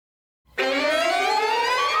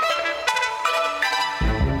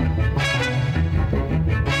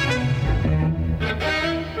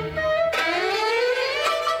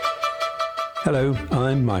Hello,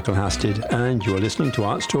 I'm Michael Hasted, and you're listening to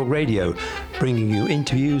Arts Talk Radio, bringing you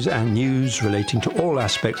interviews and news relating to all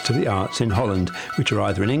aspects of the arts in Holland, which are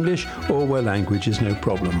either in English or where language is no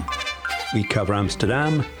problem. We cover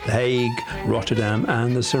Amsterdam, The Hague, Rotterdam,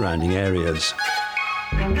 and the surrounding areas.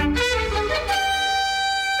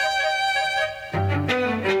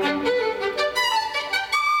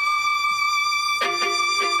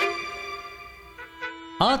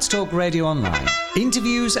 Arts Talk Radio Online.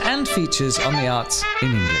 Interviews and features on the arts in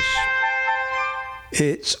English.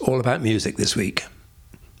 It's all about music this week.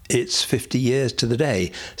 It's 50 years to the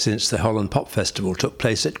day since the Holland Pop Festival took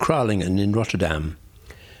place at Kralingen in Rotterdam.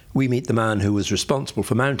 We meet the man who was responsible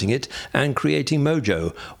for mounting it and creating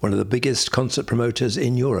Mojo, one of the biggest concert promoters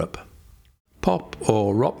in Europe. Pop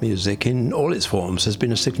or rock music in all its forms has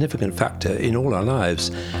been a significant factor in all our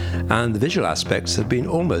lives, and the visual aspects have been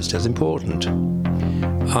almost as important.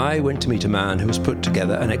 I went to meet a man who has put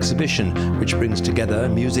together an exhibition which brings together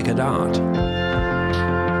music and art.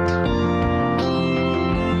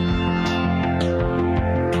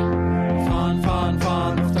 Fahren, fahren,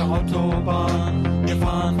 fahren auf der Autobahn. Wir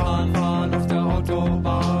fahren, fahren, fahren auf der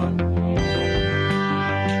Autobahn.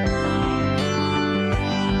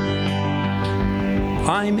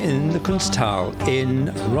 I'm in the Kunsthal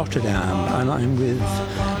in Rotterdam, and I'm with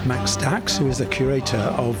Max Dax, who is the curator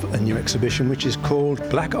of a new exhibition which is called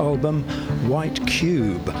Black Album, White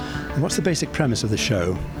Cube. And what's the basic premise of the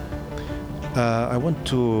show? I want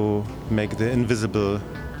to make the invisible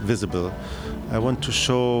visible. I want to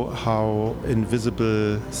show how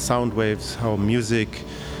invisible sound waves, how music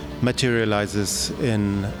materializes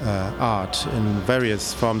in art, in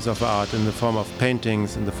various forms of art, in the form of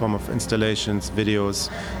paintings, in the form of installations, videos,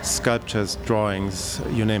 sculptures, drawings,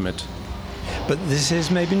 you name it. But this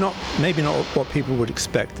is maybe not what people would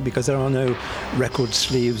expect, because there are no record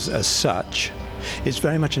sleeves as such. It's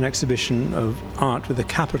very much an exhibition of art with a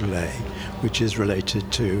capital A, which is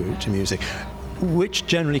related to music. Which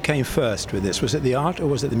generally came first with this? Was it the art or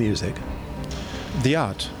was it the music? The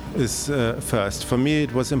art is first. For me,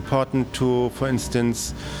 it was important to, for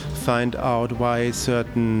instance, find out why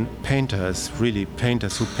certain painters, really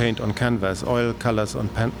painters who paint on canvas, oil colors on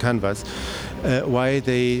canvas, why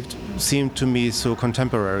they seem to me so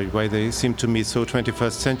contemporary, why they seem to me so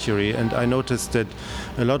 21st century. And I noticed that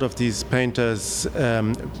a lot of these painters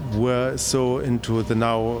were so into the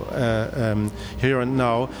now, here and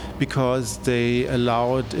now, because they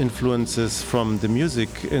allowed influences from the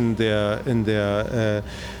music in their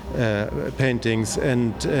paintings,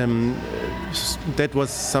 and that was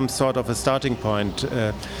some sort of a starting point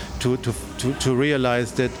to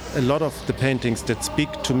realize that a lot of the paintings that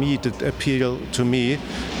speak to me, that appeal to me,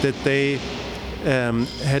 that they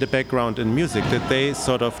had a background in music, that they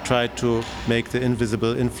sort of tried to make the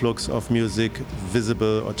invisible influx of music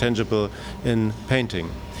visible or tangible in painting.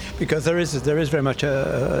 Because there is very much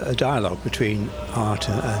a dialogue between art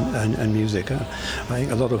and music. I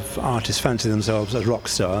think a lot of artists fancy themselves as rock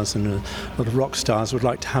stars, and a lot of rock stars would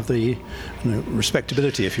like to have the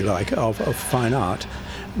respectability, if you like, of fine art.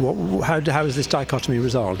 How is this dichotomy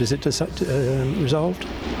resolved? Is it resolved?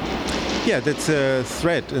 Yeah, that's a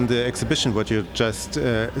thread in the exhibition, what you just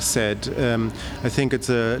said. I think it's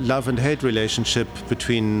a love and hate relationship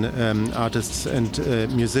between artists and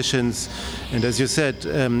musicians. And as you said,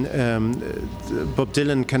 Bob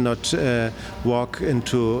Dylan cannot walk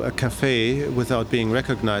into a cafe without being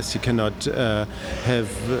recognized. He cannot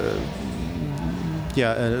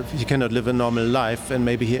he cannot live a normal life, and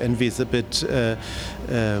maybe he envies a bit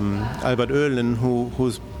Albert Oehlen,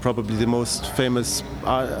 who's probably the most famous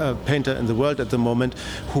painter in the world at the moment,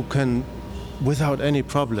 who can, without any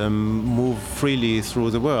problem, move freely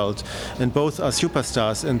through the world. And both are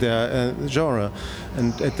superstars in their genre.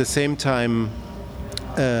 And at the same time,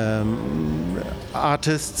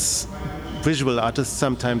 visual artists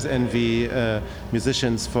sometimes envy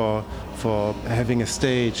musicians for having a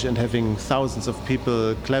stage and having thousands of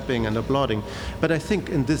people clapping and applauding. But I think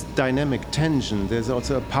in this dynamic tension, there's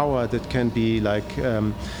also a power that can be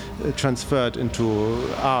transferred into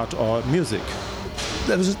art or music.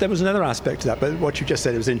 There was another aspect to that, but what you just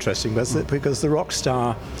said was interesting, because the rock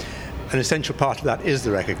star, an essential part of that is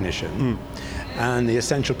the recognition. And the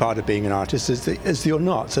essential part of being an artist is the you're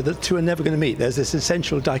not. So the two are never going to meet. There's this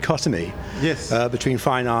essential dichotomy between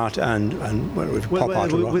fine art and pop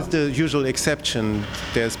art. With the usual exception,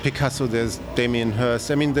 there's Picasso, there's Damien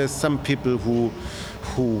Hirst. I mean, there's some people who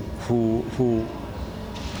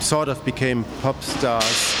sort of became pop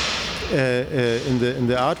stars in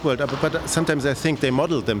the art world, but sometimes I think they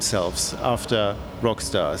model themselves after rock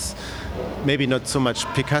stars. Maybe not so much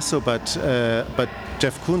Picasso, but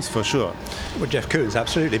Jeff Koons for sure. Well, Jeff Koons,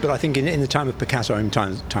 absolutely. But I think in the time of Picasso, I mean,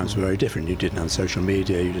 times were very different. You didn't have social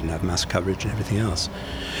media, you didn't have mass coverage and everything else.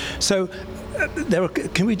 So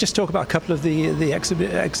can we just talk about a couple of the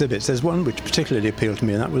exhibits? There's one which particularly appealed to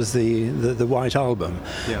me, and that was the White Album.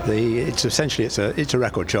 Yeah. It's essentially it's a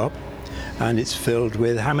record shop, and it's filled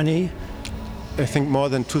with how many? I think more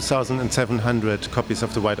than 2,700 copies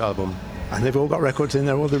of the White Album. And they've all got records in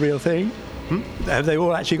there, all the real thing? Have they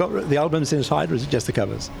all actually got the albums inside, or is it just the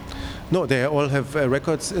covers? No, they all have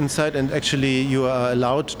records inside, and actually you are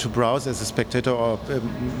allowed to browse as a spectator, or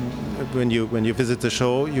when you visit the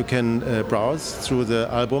show, you can browse through the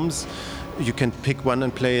albums. You can pick one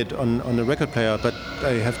and play it on a record player, but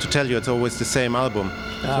I have to tell you, it's always the same album.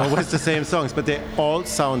 It's always the same songs, but they all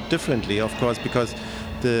sound differently, of course, because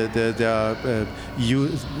there are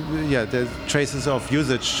there's traces of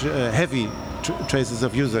usage, heavy traces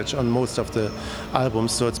of usage on most of the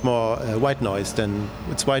albums, so it's more white noise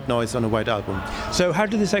on a white album. So how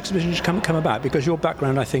did this exhibition come about? Because your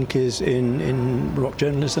background, I think, is in rock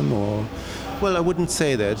journalism, or? Well, I wouldn't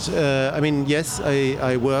say that. I mean, yes,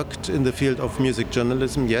 I worked in the field of music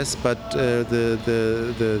journalism, yes, but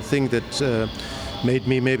the thing that made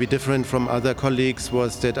me maybe different from other colleagues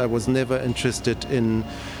was that I was never interested in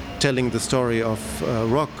telling the story of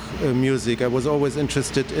rock music. I was always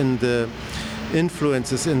interested in the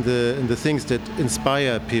influences, in the things that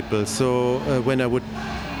inspire people. So when I would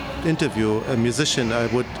interview a musician,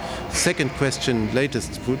 the second question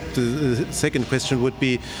would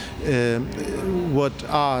be what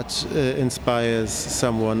art inspires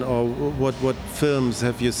someone, or what films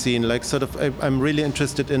have you seen? Like, sort of, I'm really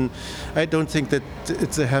interested in. I don't think that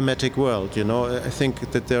it's a hermetic world, you know. I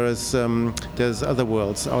think that there's other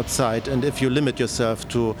worlds outside, and if you limit yourself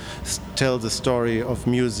to tell the story of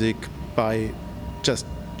music by just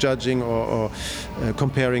judging or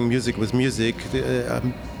comparing music with music, a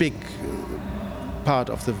big part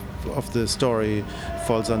of the story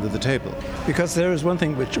falls under the table. Because there is one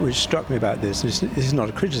thing which struck me about this. This is not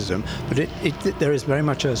a criticism, but there is very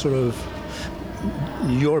much a sort of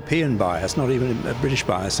European bias, not even a British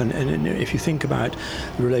bias. And if you think about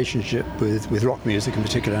the relationship with rock music in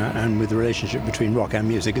particular, and with the relationship between rock and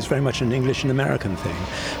music, it's very much an English and American thing,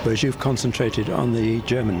 whereas you've concentrated on the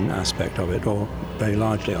German aspect of it, or very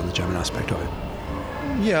largely on the German aspect of it.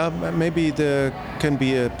 Yeah, maybe there can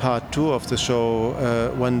be a part 2 of the show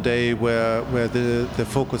one day where the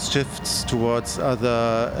focus shifts towards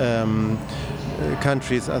other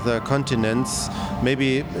countries, other continents.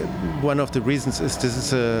 Maybe one of the reasons is this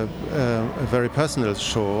is a very personal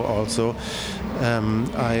show also.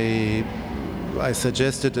 I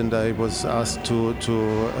suggested, and I was asked to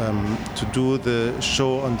do the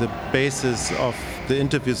show on the basis of the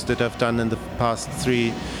interviews that I've done in the past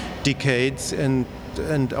 3 decades, and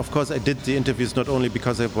of course I did the interviews not only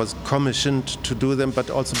because I was commissioned to do them, but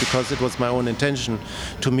also because it was my own intention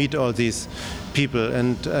to meet all these people.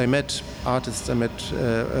 And I met artists, I met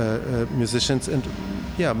musicians, and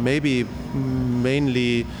yeah, maybe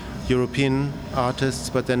mainly European artists,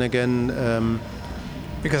 but then again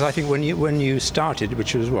because I think when you started,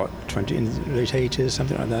 which was what, in the late 80s,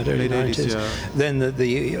 something like that, early 90s, yeah. Then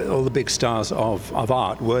all the big stars of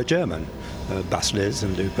art were German. Bas Liz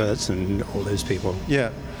and Lupertz and all those people.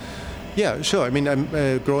 Yeah, sure. I mean, I'm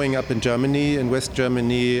growing up in Germany, in West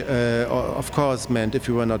Germany, of course meant if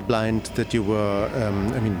you were not blind that you were,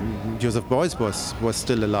 Joseph Beuys was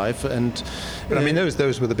still alive. But I mean,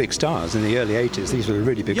 those were the big stars in the early 80s. These were the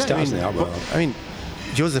really big stars in the art world. I mean,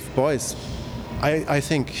 Joseph Beuys, I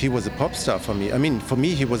think he was a pop star for me. I mean, for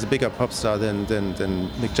me, he was a bigger pop star than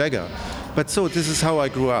Mick Jagger. But so this is how I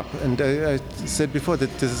grew up, and I said before that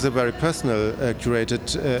this is a very personal,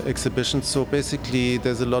 curated exhibition. So basically,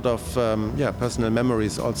 there's a lot of personal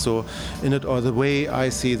memories also in it, or the way I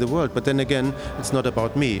see the world. But then again, it's not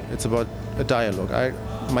about me; it's about a dialogue. I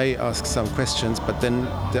may ask some questions, but then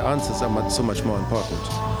the answers are so much more important.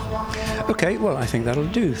 Okay, well, I think that'll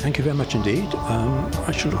do. Thank you very much indeed.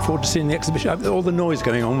 I shall look forward to seeing the exhibition. All the noise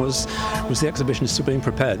going on was the exhibition still being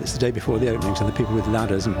prepared. It's the day before the opening, so the people with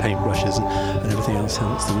ladders and paintbrushes and everything else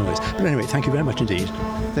helps the noise. But anyway, thank you very much indeed.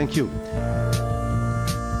 Thank you.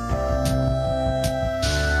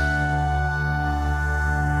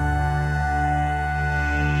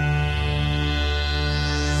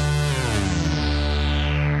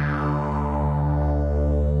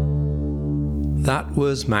 That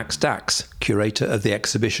was Max Dax, curator of the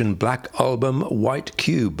exhibition Black Album White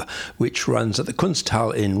Cube, which runs at the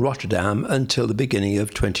Kunsthal in Rotterdam until the beginning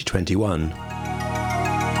of 2021.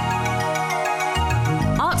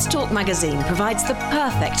 Arts Talk magazine provides the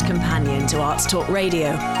perfect companion to Arts Talk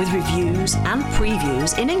Radio, with reviews and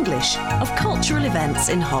previews in English of cultural events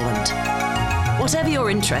in Holland. Whatever your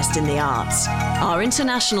interest in the arts, our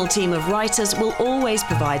international team of writers will always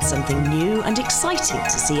provide something new and exciting to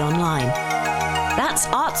see online. That's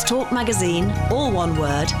Arts Talk Magazine, all one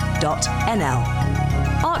word, .nl.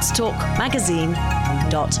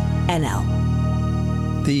 artstalkmagazine.nl.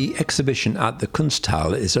 The exhibition at the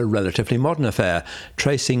Kunsthalle is a relatively modern affair,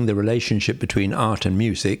 tracing the relationship between art and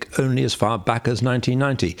music only as far back as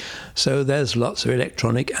 1990, so there's lots of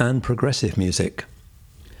electronic and progressive music.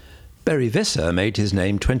 Berry Visser made his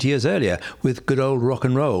name 20 years earlier with good old rock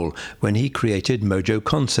and roll when he created Mojo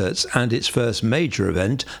Concerts and its first major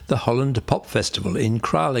event, the Holland Pop Festival in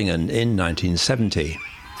Kralingen in 1970.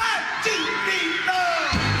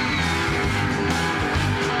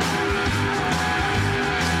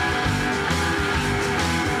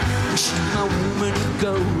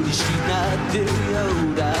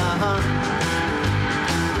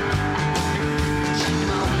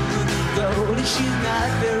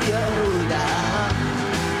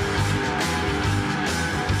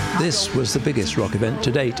 This was the biggest rock event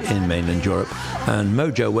to date in mainland Europe, and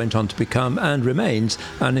Mojo went on to become, and remains,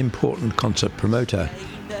 an important concert promoter.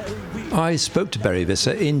 I spoke to Berry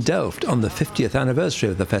Visser in Delft on the 50th anniversary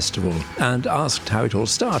of the festival and asked how it all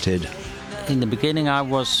started. In the beginning I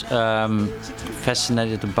was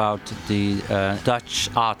fascinated about the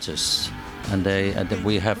Dutch artists, and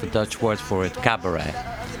we have a Dutch word for it, cabaret,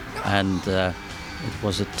 and it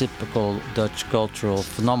was a typical Dutch cultural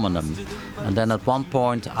phenomenon. And then at one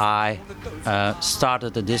point I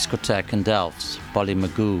started a discotheque in Delft, Polly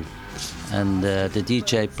Magoo, and the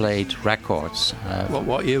DJ played records.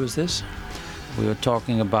 What year was this? We were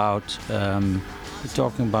talking about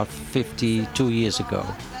 52 years ago.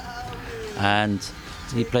 And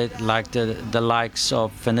he played like the likes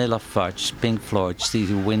of Vanilla Fudge, Pink Floyd,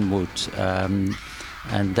 Stevie Winwood, and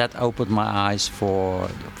that opened my eyes for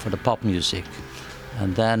the pop music.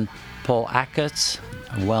 And then Paul Ackert,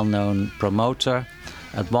 a well-known promoter,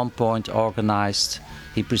 at one point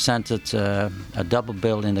he presented a double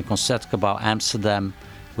bill in the Concertgebouw Amsterdam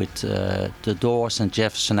with The Doors and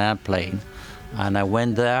Jefferson Airplane. And I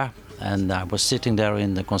went there, and I was sitting there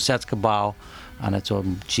in the Concertgebouw, and I thought,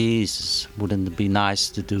 Jesus, wouldn't it be nice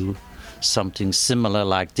to do something similar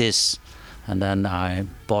like this? And then I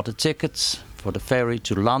bought a ticket for the ferry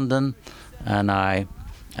to London, and I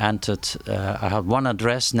entered. I had one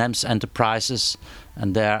address, NEMS Enterprises,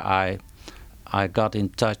 and there I got in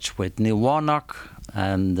touch with Neil Warnock,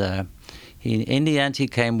 and in the end he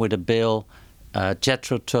came with a bill,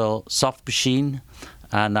 Jethro Tull Soft Machine,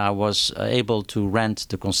 and I was able to rent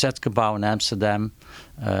the Concertgebouw in Amsterdam.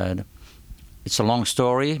 It's a long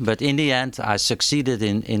story, but in the end I succeeded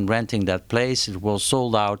in renting that place. It was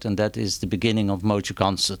sold out, and that is the beginning of Mojo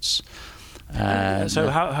Concerts. So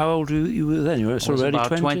how old were you then? You were sort of early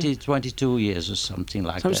about 20? 22 years or something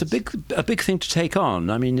like that. So it's a big thing to take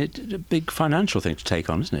on. I mean, a big financial thing to take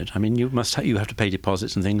on, isn't it? I mean, you have to pay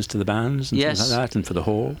deposits and things to the bands and things like that, and for the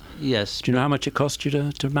hall. Yes. Do you know how much it cost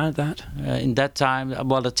you to mount that? In that time,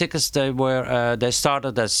 well, the tickets they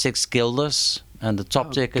started at 6 guilders, and the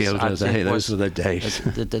top tickets. Guilders, those were the days.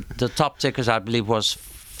 The top tickets, I believe, was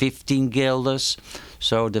 15 guilders.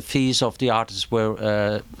 So the fees of the artists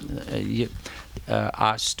were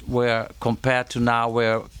compared to now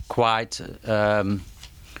were quite not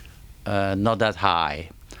that high,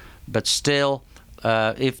 but still,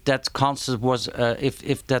 if that concert was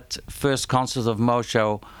if that first concert of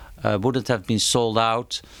Mojo wouldn't have been sold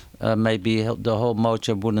out, maybe the whole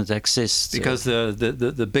Mojo wouldn't exist. Because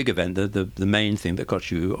the big event, the main thing that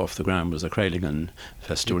got you off the ground was the Kralingen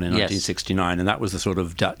Festival in 1969, and that was the sort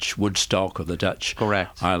of Dutch Woodstock or the Dutch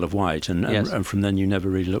Isle of Wight, and from then you never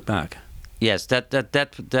really looked back. Yes, that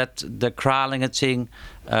the Kralingen thing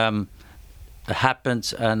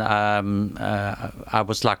happened, and I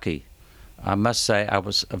was lucky. I must say I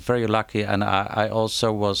was very lucky, and I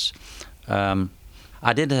also was.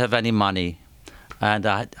 I didn't have any money. And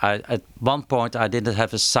I at one point I didn't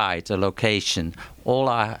have a site, a location. All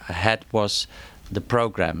I had was the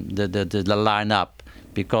program, the lineup,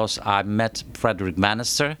 because I met Frederick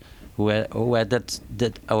Bannister, who at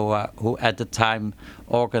the time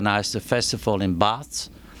organized a festival in Bath,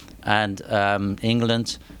 and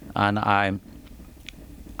England, and I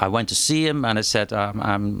went to see him, and I said I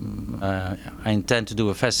intend to do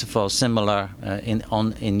a festival similar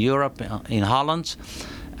in Europe, in Holland.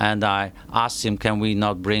 And I asked him, can we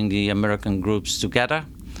not bring the American groups together?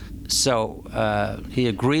 So he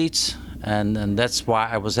agreed, and that's why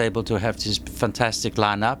I was able to have this fantastic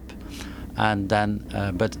lineup. And then,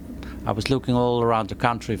 but I was looking all around the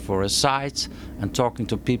country for a site and talking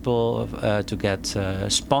to people to get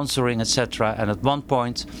sponsoring, etc. And at one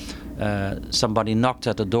point, somebody knocked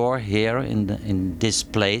at the door here in this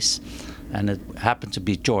place, and it happened to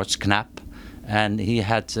be George Knapp, and he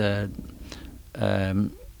had the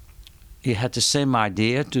same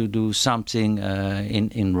idea to do something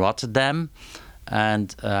in Rotterdam,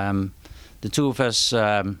 and the two of us.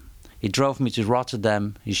 He drove me to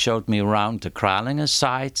Rotterdam. He showed me around the Kralingen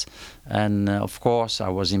site, and of course I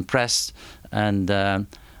was impressed. And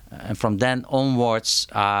from then onwards,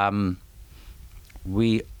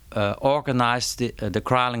 we organized the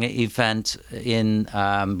Kralingen event.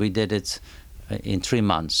 We did it in 3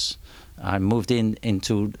 months. I moved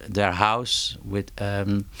into their house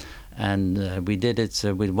and we did it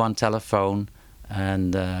with one telephone.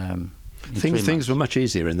 And things were much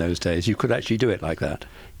easier in those days. You could actually do it like that.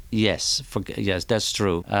 Yes, that's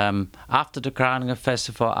true. After the Kralingen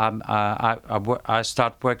Festival, I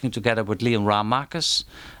started working together with Leon Ramakers,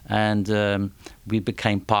 and we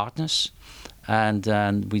became partners. And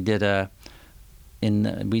we did the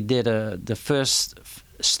first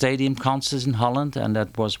stadium concert in Holland, and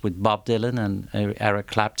that was with Bob Dylan and Eric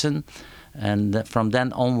Clapton. And from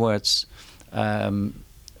then onwards,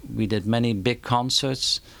 we did many big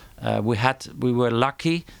concerts. We were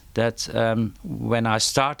lucky that when I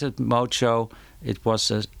started Mojo, it was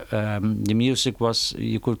the music was,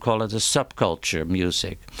 you could call it a subculture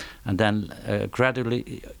music, and then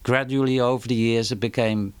gradually over the years it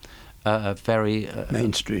became very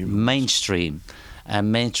mainstream,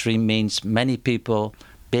 and mainstream means many people,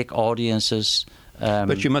 big audiences.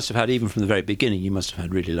 But you must have had, even from the very beginning, you must have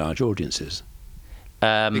had really large audiences.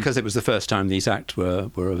 Because it was the first time these acts were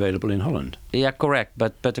available in Holland. Yeah, correct.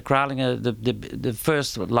 But the Kralingen, the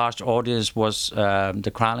first large audience was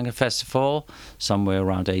the Kralingen Festival, somewhere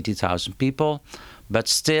around 80,000 people. But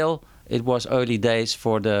still, it was early days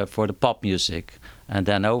for the pop music, and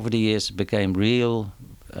then over the years it became real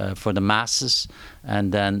for the masses.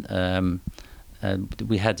 And then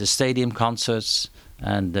we had the stadium concerts,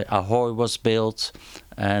 and the Ahoy was built,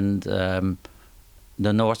 and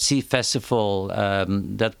the North Sea Festival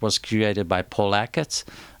that was created by Paul Hackett,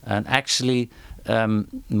 and actually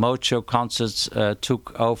Mojo concerts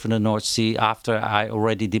took over the North Sea after I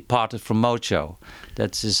already departed from Mojo.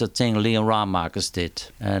 That is a thing Leon Ramakers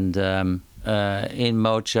did, and in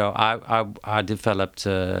Mojo I developed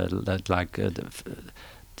the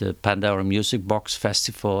Pandora Music Box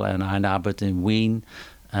Festival and Eindhoven in Wien,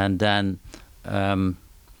 and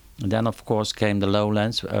then of course came the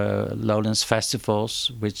Lowlands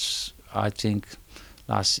festivals, which I think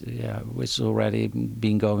which already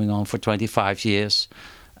been going on for 25 years.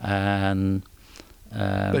 And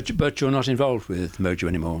but you're not involved with Mojo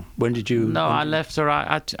anymore. When did you? No, I left her.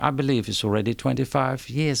 I believe it's already 25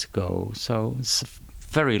 years ago. So it's a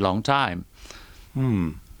very long time.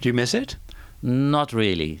 Do you miss it? Not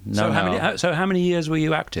really. No. So how many years were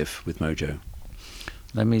you active with Mojo?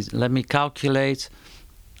 Let me calculate.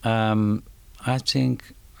 I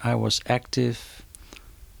think I was active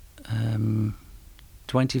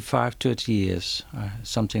 25, 30 years,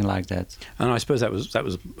 something like that. And I suppose that was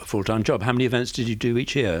a full-time job. How many events did you do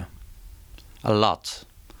each year? A lot.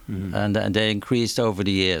 And they increased over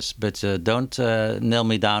the years. But don't nail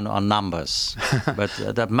me down on numbers. But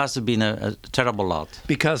that must have been a terrible lot.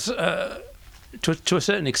 Because to a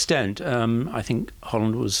certain extent, I think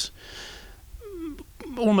Holland was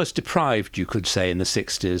almost deprived, you could say, in the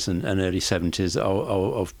 60s and early 70s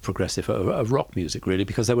of progressive, of rock music, really,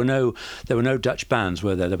 because there were no Dutch bands,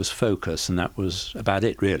 were there? There was Focus, and that was about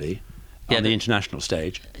it, really, on the international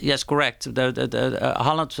stage. Yes, correct.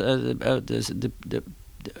 Holland,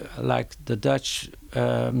 like the Dutch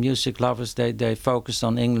music lovers, they focused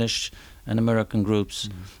on English and American groups,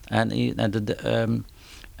 and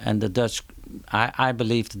the Dutch. I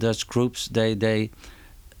believe the Dutch groups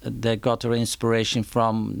they got their inspiration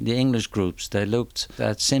from the English groups. They looked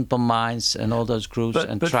at Simple Minds and all those groups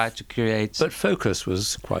and tried to create. But Focus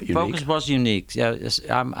was quite unique. Focus was unique. Yeah,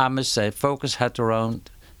 I must say, Focus had their own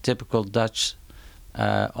typical Dutch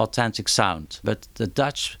authentic sound. But the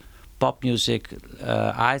Dutch pop music,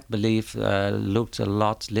 I believe,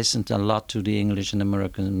 listened a lot to the English and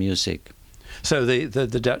American music. So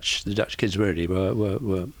the Dutch kids really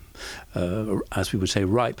were as we would say,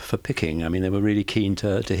 ripe for picking. I mean, they were really keen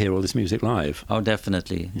to hear all this music live. Oh,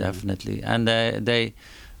 definitely. And they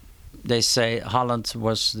say Holland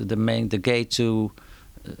was the gate to,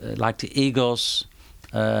 like the Eagles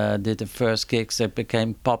did the first gigs. They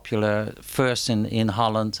became popular first in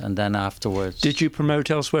Holland and then afterwards. Did you promote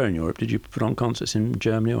elsewhere in Europe? Did you put on concerts in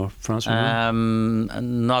Germany or France?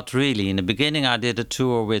 Not really. In the beginning, I did a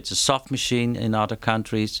tour with the Soft Machine in other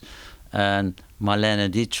countries, and Marlene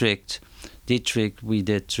Dietrich. We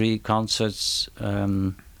did 3 concerts,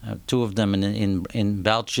 2 of them in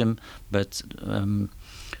Belgium, but.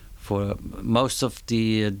 For most of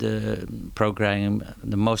the programming,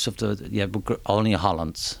 only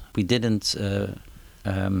Holland. We didn't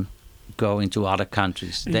go into other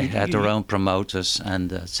countries. They had their own promoters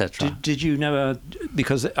and etc. Did you never?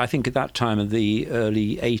 Because I think at that time of the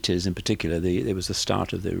early '80s, in particular, there was the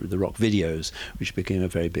start of the rock videos, which became a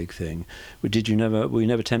very big thing. Were you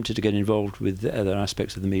never tempted to get involved with the other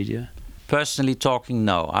aspects of the media? Personally talking,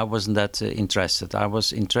 no, I wasn't that interested. I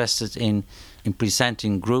was interested in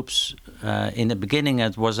presenting groups. In the beginning,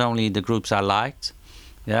 it was only the groups I liked.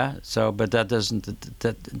 Yeah. So, but that's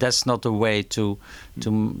not the way to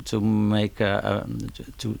make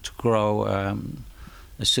to grow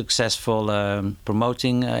a successful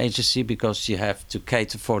promoting agency, because you have to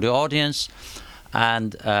cater for the audience,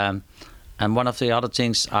 and one of the other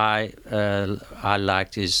things I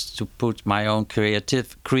liked is to put my own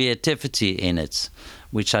creativity in it,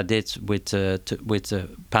 which I did with the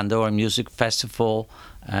Pandora Music Festival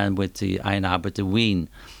and with the Ein Abend in Wien.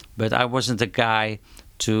 But I wasn't the guy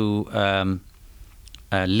to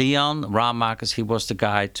Leon Raamakers. He was the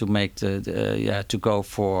guy to make to go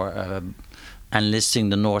for enlisting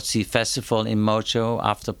the North Sea Festival in Mojo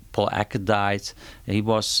after Paul Acker died. He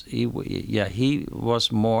was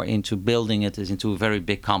more into building it into a very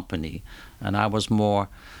big company, and I was more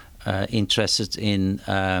interested in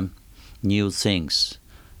new things.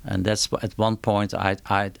 And that's at one point I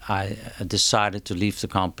decided to leave the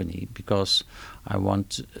company, because I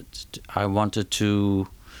wanted to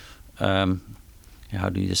how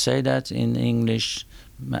do you say that in English?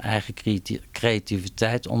 Mijn eigen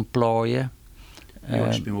creativiteit ontplooien. You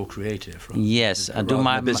want to be more creative, right? Yes, and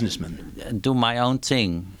do my own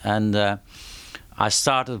thing. And I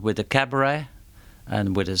started with a cabaret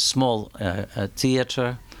and with a small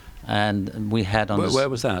theater, and we had on where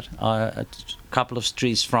was that? A couple of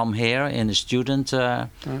streets from here in a student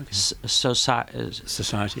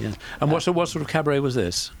society. Yes. And what sort of cabaret was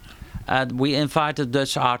this? We invited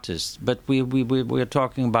Dutch artists, but we were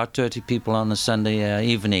talking about 30 people on a Sunday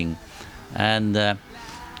evening, and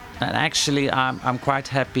actually I'm quite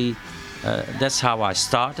happy. That's how I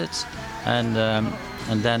started, and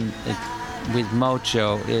then with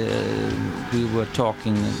Mojo we were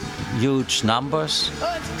talking huge numbers,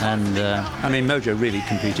 and I mean, Mojo really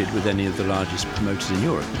competed with any of the largest promoters in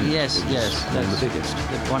Europe. Yes, one of the biggest.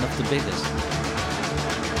 One of the biggest.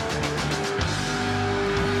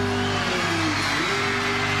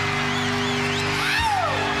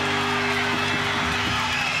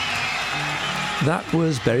 That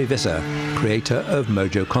was Berry Visser, creator of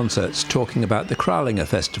Mojo Concerts, talking about the Kralingen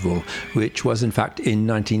Festival, which was in fact in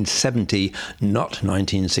 1970, not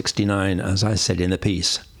 1969, as I said in the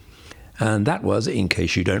piece. And that was, in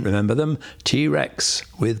case you don't remember them, T-Rex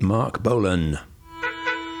with Mark Bolan.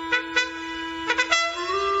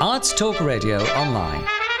 Arts Talk Radio Online.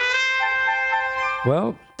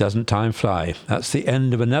 Well, doesn't time fly? That's the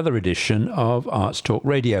end of another edition of Arts Talk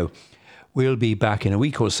Radio. We'll be back in a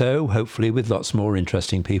week or so, hopefully with lots more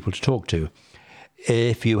interesting people to talk to.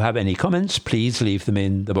 If you have any comments, please leave them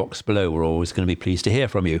in the box below. We're always going to be pleased to hear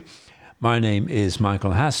from you. My name is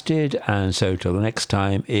Michael Hasted, and so till the next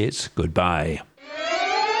time, it's goodbye.